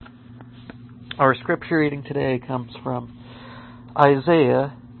Our scripture reading today comes from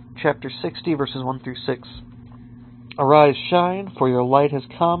Isaiah chapter 60, verses 1 through 6. Arise, shine, for your light has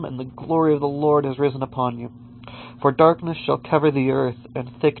come, and the glory of the Lord has risen upon you. For darkness shall cover the earth,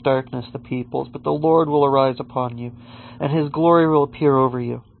 and thick darkness the peoples, but the Lord will arise upon you, and his glory will appear over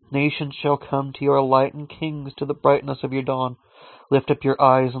you. Nations shall come to your light, and kings to the brightness of your dawn. Lift up your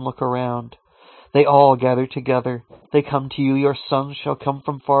eyes and look around. They all gather together. They come to you. Your sons shall come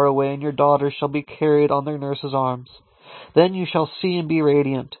from far away, and your daughters shall be carried on their nurses' arms. Then you shall see and be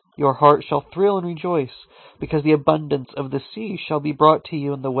radiant. Your heart shall thrill and rejoice, because the abundance of the sea shall be brought to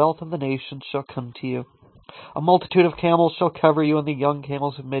you, and the wealth of the nations shall come to you. A multitude of camels shall cover you, and the young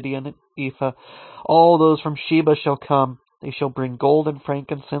camels of Midian and Ephah. All those from Sheba shall come. They shall bring gold and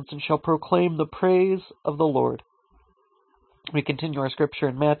frankincense, and shall proclaim the praise of the Lord. We continue our scripture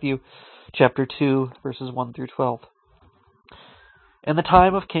in Matthew chapter 2, verses 1 through 12. In the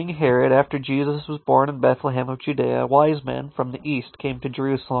time of King Herod, after Jesus was born in Bethlehem of Judea, wise men from the east came to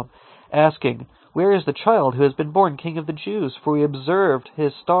Jerusalem, asking, "Where is the child who has been born King of the Jews? For we observed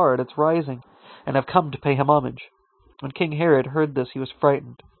his star at its rising, and have come to pay him homage." When King Herod heard this, he was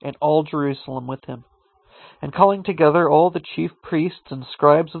frightened, and all Jerusalem with him. And calling together all the chief priests and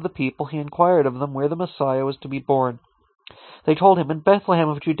scribes of the people, he inquired of them where the Messiah was to be born. They told him, "In Bethlehem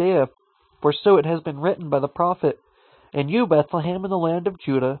of Judea, for so it has been written by the prophet, and you, Bethlehem, in the land of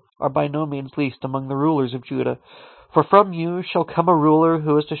Judah, are by no means least among the rulers of Judah. For from you shall come a ruler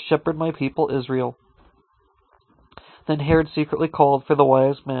who is to shepherd my people Israel." Then Herod secretly called for the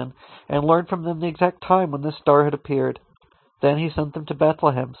wise men, and learned from them the exact time when this star had appeared. Then he sent them to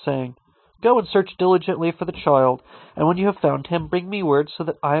Bethlehem, saying, "Go and search diligently for the child, and when you have found him, bring me word so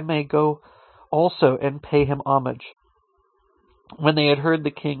that I may go also and pay him homage." When they had heard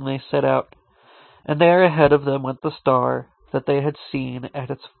the king, they set out, and there ahead of them went the star that they had seen at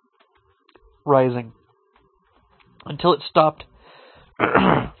its rising, until it stopped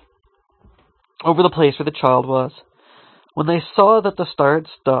over the place where the child was. When they saw that the star had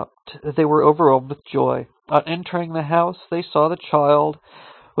stopped, they were overwhelmed with joy. On entering the house, they saw the child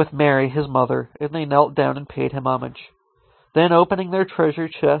with Mary, his mother, and they knelt down and paid him homage. Then, opening their treasure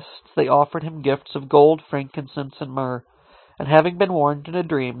chests, they offered him gifts of gold, frankincense, and myrrh. And having been warned in a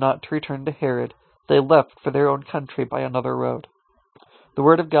dream not to return to Herod, they left for their own country by another road. The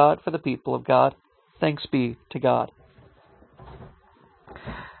word of God for the people of God. Thanks be to God.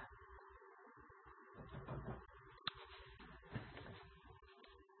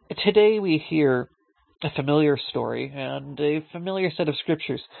 Today we hear a familiar story and a familiar set of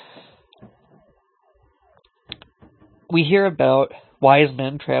scriptures. We hear about wise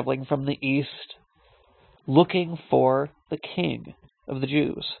men traveling from the east, looking for the King of the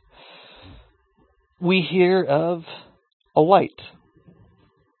Jews. We hear of a light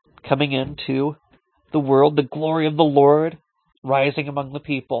coming into the world, the glory of the Lord rising among the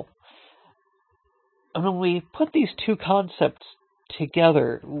people. And when we put these two concepts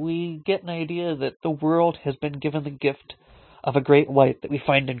together, we get an idea that the world has been given the gift of a great light that we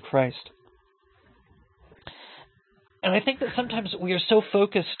find in Christ. And I think that sometimes we are so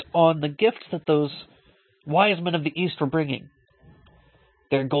focused on the gifts that those wise men of the East were bringing,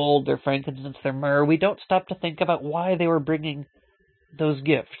 their gold, their frankincense, their myrrh, we don't stop to think about why they were bringing those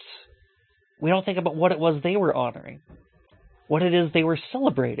gifts. We don't think about what it was they were honoring, what it is they were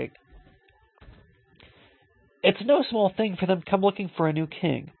celebrating. It's no small thing for them to come looking for a new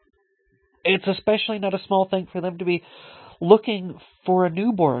king. It's especially not a small thing for them to be looking for a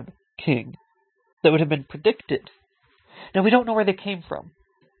newborn king that would have been predicted. Now, we don't know where they came from.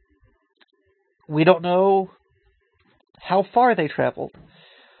 We don't know how far they traveled.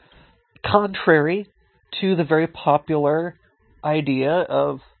 Contrary to the very popular idea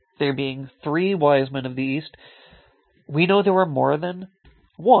of there being three wise men of the East, we know there were more than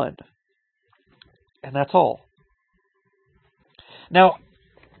one. And that's all. Now,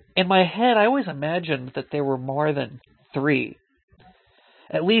 in my head, I always imagined that there were more than three.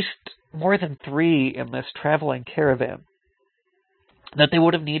 At least more than three in this traveling caravan. That they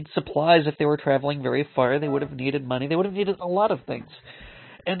would have needed supplies if they were traveling very far. They would have needed money. They would have needed a lot of things.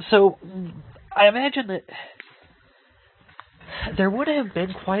 And so I imagine that there would have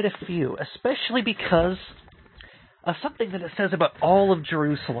been quite a few, especially because of something that it says about all of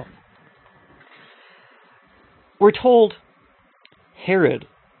Jerusalem. We're told Herod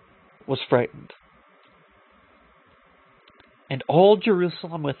was frightened, and all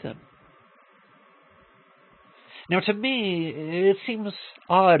Jerusalem with him. Now, to me, it seems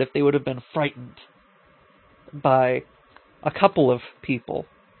odd if they would have been frightened by a couple of people.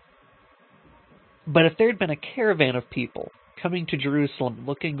 But if there had been a caravan of people coming to Jerusalem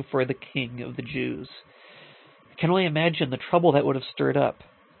looking for the King of the Jews. I can only imagine the trouble that would have stirred up.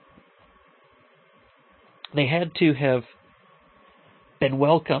 They had to have been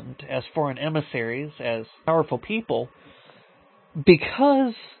welcomed as foreign emissaries, as powerful people,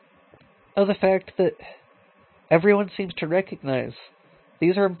 because of the fact that everyone seems to recognize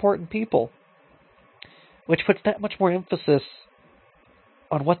these are important people, which puts that much more emphasis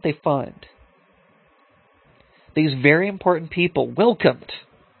on what they find. These very important people welcomed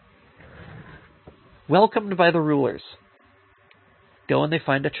by the rulers, go and they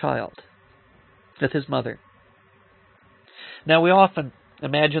find a child with his mother. Now, we often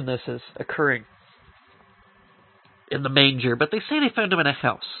imagine this as occurring in the manger, but they say they found him in a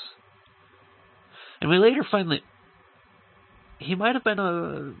house. And we later find that he might have been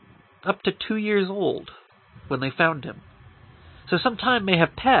up to 2 years old when they found him. So some time may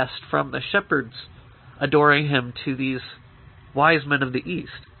have passed from the shepherds adoring him to these wise men of the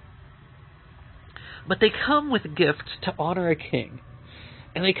east. But they come with gifts to honor a king,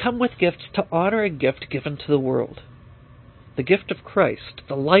 and they come with gifts to honor a gift given to the world. The gift of Christ,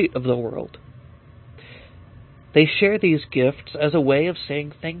 the light of the world. They share these gifts as a way of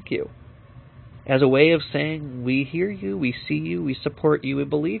saying thank you. As a way of saying, we hear you, we see you, we support you, we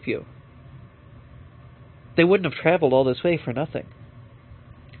believe you. They wouldn't have traveled all this way for nothing.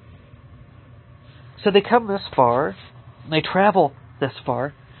 So they come this far, and they travel this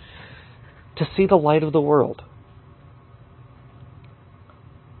far to see the light of the world.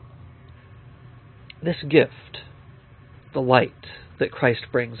 This gift, the light that Christ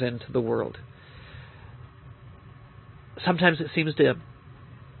brings into the world, sometimes it seems dim.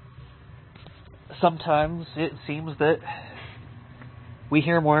 Sometimes it seems that we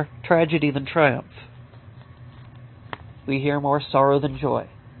hear more tragedy than triumph. We hear more sorrow than joy.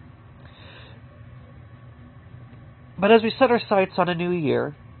 But as we set our sights on a new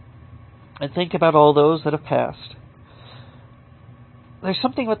year and think about all those that have passed, there's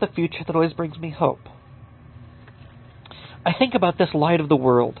something about the future that always brings me hope. I think about this light of the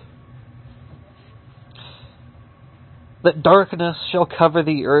world. That darkness shall cover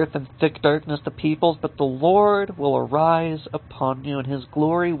the earth, and thick darkness the peoples, but the Lord will arise upon you, and his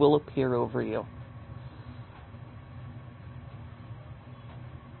glory will appear over you.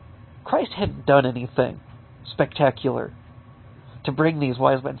 Christ hadn't done anything spectacular to bring these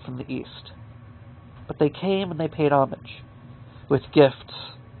wise men from the east, but they came and they paid homage with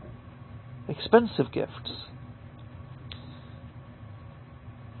gifts, expensive gifts.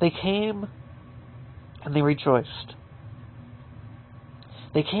 They came and they rejoiced.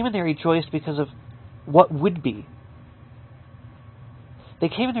 They came and they rejoiced because of what would be. They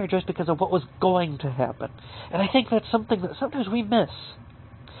came and they rejoiced because of what was going to happen. And I think that's something that sometimes we miss.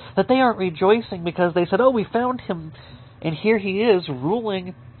 That they aren't rejoicing because they said, oh, we found him, and here he is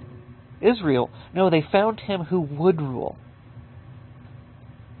ruling Israel. No, they found him who would rule.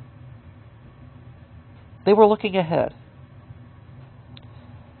 They were looking ahead.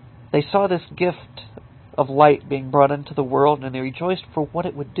 They saw this gift of light being brought into the world, and they rejoiced for what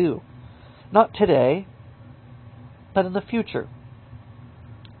it would do. Not today, but in the future.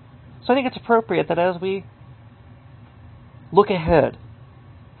 So I think it's appropriate that as we look ahead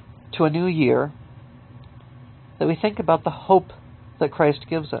to a new year, that we think about the hope that Christ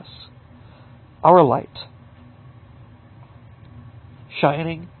gives us. Our light.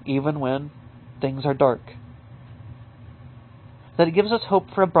 Shining even when things are dark. That it gives us hope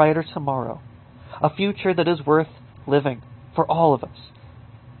for a brighter tomorrow. A future that is worth living for all of us.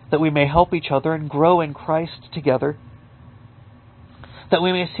 That we may help each other and grow in Christ together. That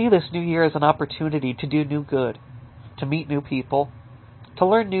we may see this new year as an opportunity to do new good, to meet new people, to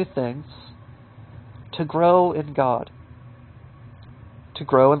learn new things, to grow in God, to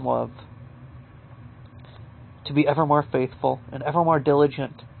grow in love, to be ever more faithful and ever more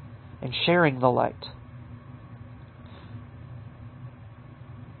diligent in sharing the light.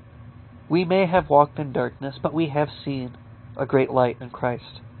 We may have walked in darkness, but we have seen a great light in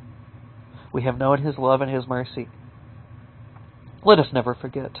Christ. We have known his love and his mercy. Let us never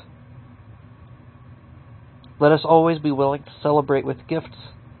forget. Let us always be willing to celebrate with gifts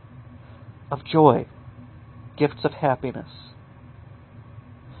of joy, gifts of happiness,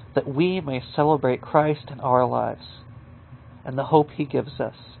 that we may celebrate Christ in our lives and the hope he gives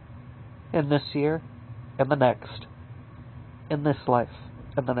us in this year and the next, in this life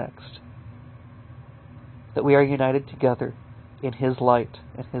and the next. That we are united together in his light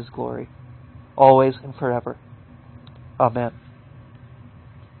and his glory, always and forever. Amen.